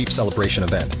during the Jeep Celebration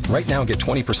event. Right now, get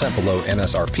 20% below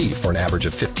MSRP for an average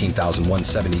of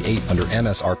 $15,178 under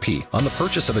MSRP on the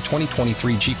purchase of a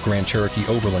 2023 Jeep Grand Cherokee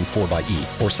Overland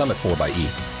 4xE or Summit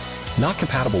 4xE. Not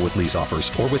compatible with lease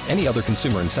offers or with any other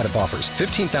consumer incentive offers.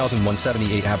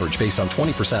 $15,178 average based on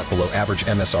 20% below average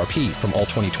MSRP from all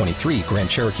 2023 Grand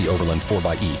Cherokee Overland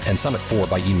 4xE and Summit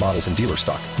 4xE models in dealer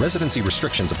stock. Residency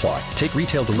restrictions apply. Take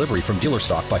retail delivery from dealer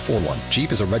stock by 4/1.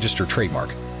 Jeep is a registered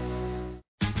trademark.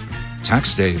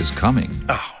 Tax day is coming.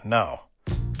 Oh, no.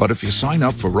 But if you sign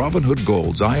up for Robinhood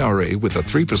Gold's IRA with a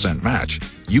 3% match,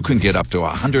 you can get up to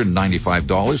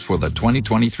 $195 for the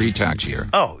 2023 tax year.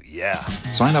 Oh, yeah.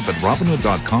 Sign up at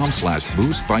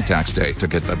Robinhood.com/boost by tax day to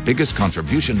get the biggest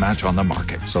contribution match on the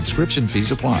market. Subscription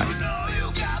fees apply.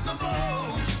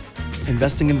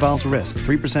 Investing involves risk.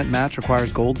 3% match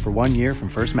requires gold for 1 year from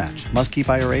first match. Must keep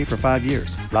IRA for 5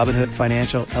 years. Robinhood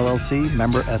Financial, LLC,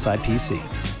 member SIPC.